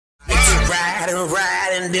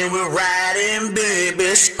ride, and then we riding,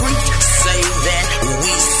 baby. Screech say that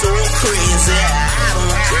we so crazy. I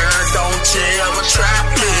don't care, don't you ever try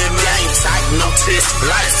play me. I ain't tight, no test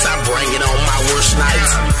lights. I bring it on my worst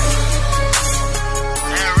nights.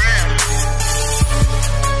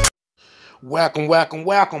 Welcome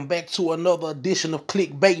back to another edition of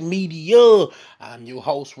Clickbait Media. I'm your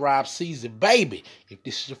host, Rob Caesar, baby. If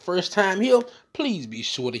this is your first time here, please be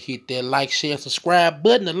sure to hit that like, share, subscribe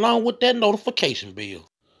button along with that notification bell.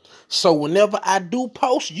 So whenever I do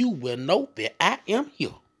post, you will know that I am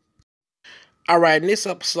here. Alright, in this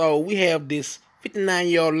episode, we have this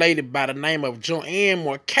 59-year-old lady by the name of Joanne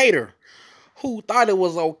Mercator, who thought it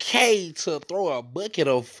was okay to throw a bucket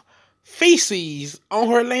of feces on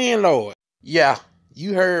her landlord. Yeah,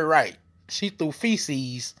 you heard right. She threw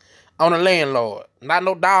feces on the landlord. Not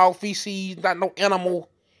no dog feces, not no animal,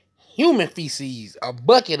 human feces, a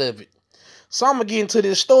bucket of it. So I'm going to get into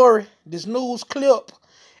this story, this news clip,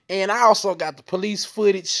 and I also got the police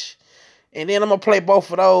footage, and then I'm going to play both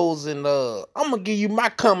of those, and I'm going to give you my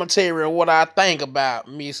commentary on what I think about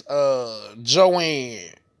Miss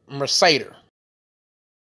Joanne Mercator.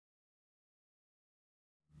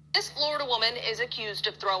 This Florida woman is accused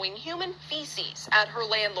of throwing human feces at her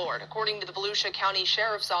landlord. According to the Volusia County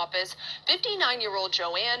Sheriff's Office, 59-year-old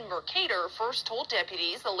Joanne Mercator first told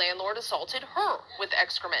deputies the landlord assaulted her with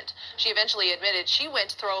excrement. She eventually admitted she went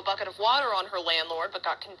to throw a bucket of water on her landlord but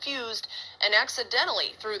got confused and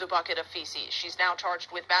accidentally threw the bucket of feces. She's now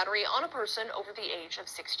charged with battery on a person over the age of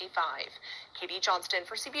 65. Katie Johnston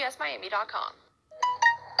for CBSMiami.com.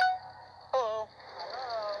 Hello.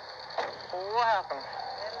 What happened?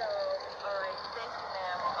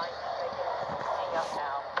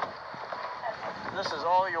 This is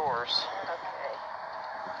all yours. Okay.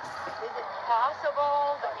 Is it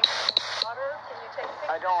possible that you have water? Can you take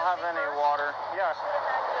pictures? I don't have any water. Yes.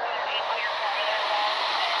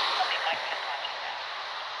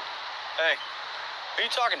 Hey, who are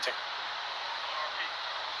you talking to? Are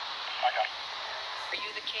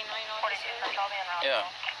you the K-9 officer? Yeah.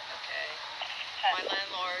 Okay. My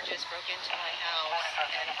landlord just broke into my house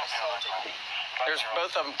and assaulted me. There's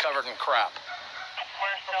both of them covered in crap.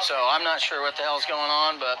 So I'm not sure what the hell's going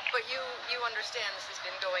on, but you understand this has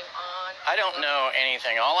been going on? I don't know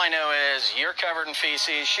anything. All I know is you're covered in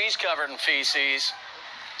feces, she's covered in feces.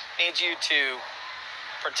 Need you to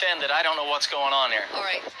pretend that I don't know what's going on here. All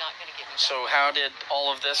right, it's not going to get me. So how did all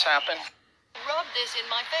of this happen? Rub this in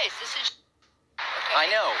my face. This is... Okay. I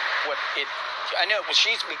know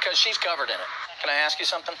because she's covered in it. Can I ask you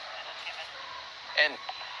something? And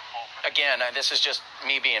again, this is just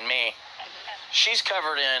me being me. She's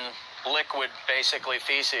covered in liquid, basically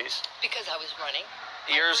feces. Because I was running.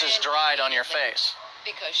 Yours is dried on your face.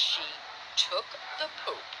 Because she took the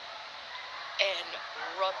poop and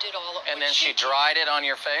rubbed it all over. And then she dried it on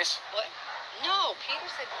your face? What? No, Peter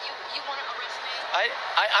said, you want to arrest me?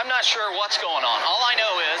 I'm not sure what's going on. All I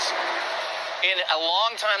know is, in a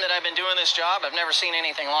long time that I've been doing this job, I've never seen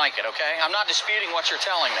anything like it, okay? I'm not disputing what you're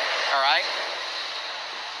telling me, all right?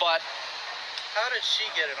 But how did she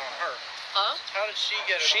get it on her? Huh? How did she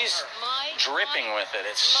get it she's on her? dripping with it.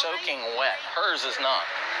 It's soaking wet. Hers is not.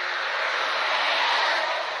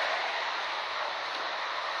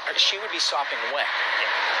 She would be sopping wet.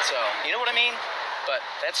 So, you know what I mean? But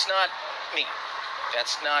that's not me.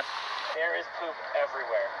 That's not... There is poop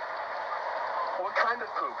everywhere. What kind of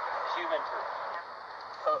poop? Human poop.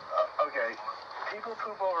 Okay. People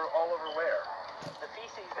poop all over where? The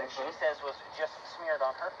feces that she says was just smeared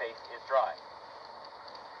on her face is dry.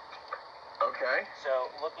 Okay.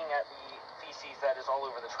 So, looking at the feces that is all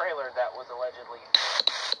over the trailer that was allegedly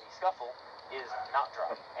the scuffle is not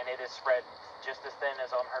dry, and it is spread just as thin as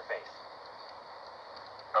on her face.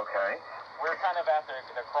 Okay. We're kind of at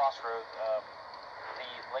the crossroads. The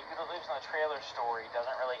lady that lives in the trailer story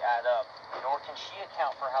doesn't really add up, nor can she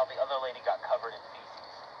account for how the other lady got covered in feces.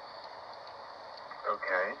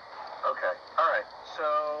 Okay. Okay. All right.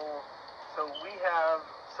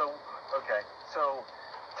 Okay. So,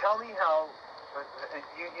 tell me how.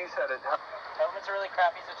 You said it. Tell them it's a really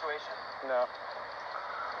crappy situation. No.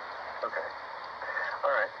 Okay. All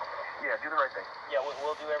right. Yeah, do the right thing. Yeah,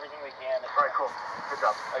 we'll do everything we can. All right, cool. Good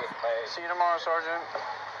job. Okay, bye. See you tomorrow, Sergeant.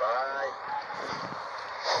 Bye.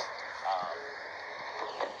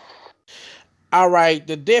 All right,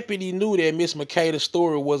 the deputy knew that Miss Mercator's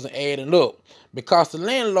story wasn't adding up because the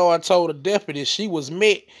landlord told the deputy she was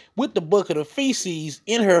met with the bucket of feces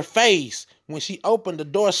in her face when she opened the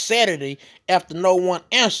door Saturday after no one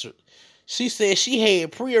answered. She said she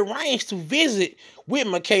had prearranged to visit with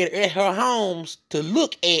Mercator at her homes to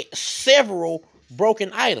look at several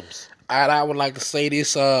broken items. I would like to say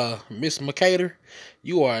this, Miss Mercator,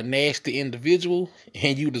 you are a nasty individual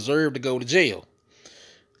and you deserve to go to jail.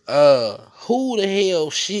 Who the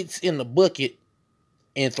hell shits in the bucket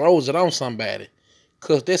and throws it on somebody?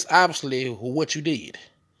 Cause that's obviously what you did.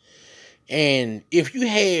 And if you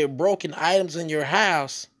had broken items in your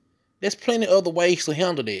house, there's plenty of other ways to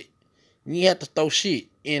handle that. You have to throw shit.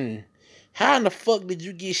 And how in the fuck did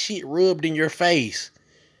you get shit rubbed in your face?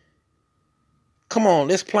 Come on,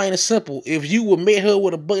 that's plain and simple. If you would met her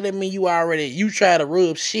with a bucket, that mean you try to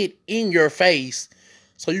rub shit in your face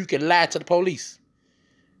so you can lie to the police.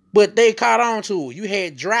 But they caught on to it. You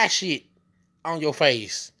had dry shit on your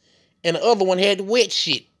face. And the other one had wet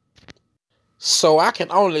shit. So I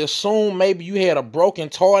can only assume maybe you had a broken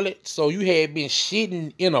toilet. So you had been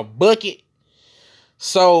shitting in a bucket.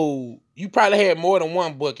 So you probably had more than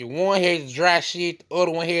one bucket. One had the dry shit. The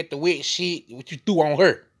other one had the wet shit, which you threw on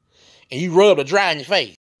her. And you rubbed the dry in your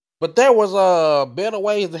face. But there was better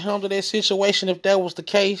ways to handle that situation if that was the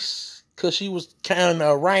case. Because she was kind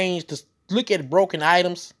of arranged to look at broken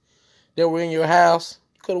items that were in your house.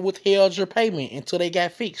 You could have withheld your payment until they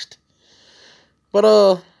got fixed.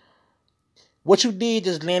 But what you did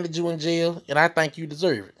just landed you in jail. And I think you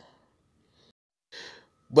deserve it.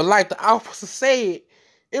 But like the officer said,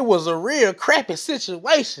 it was a real crappy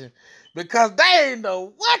situation. Because they didn't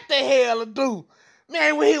know what the hell to do.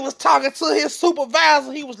 Man, when he was talking to his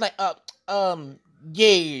supervisor, he was like,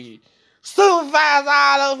 yeah. Supervisor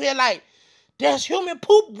all over here like, there's human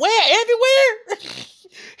poop where? Everywhere?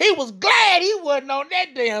 He was glad he wasn't on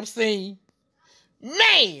that damn scene.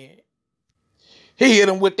 Man. He hit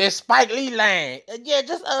him with that Spike Lee line. Yeah,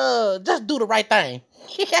 just do the right thing.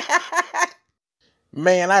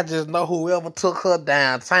 Man, I just know whoever took her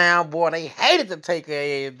downtown, boy, they hated to take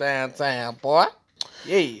her ass downtown, boy.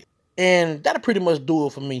 Yeah. And that'll pretty much do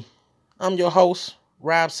it for me. I'm your host,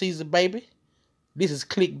 Rob Caesar, baby. This is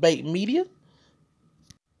Clickbait Media.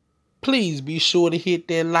 Please be sure to hit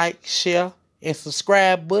that like, share, and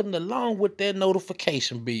subscribe button along with that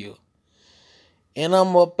notification bell. And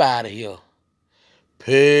I'm up out of here.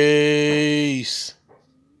 Peace.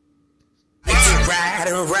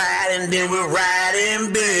 Ride, and then we're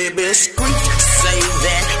riding, baby. Squeak, say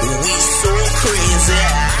that we so crazy.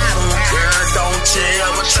 I don't care, don't you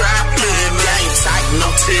ever try play me. I ain't tight, no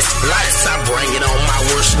test lights. I bring it on my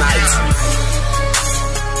worst nights.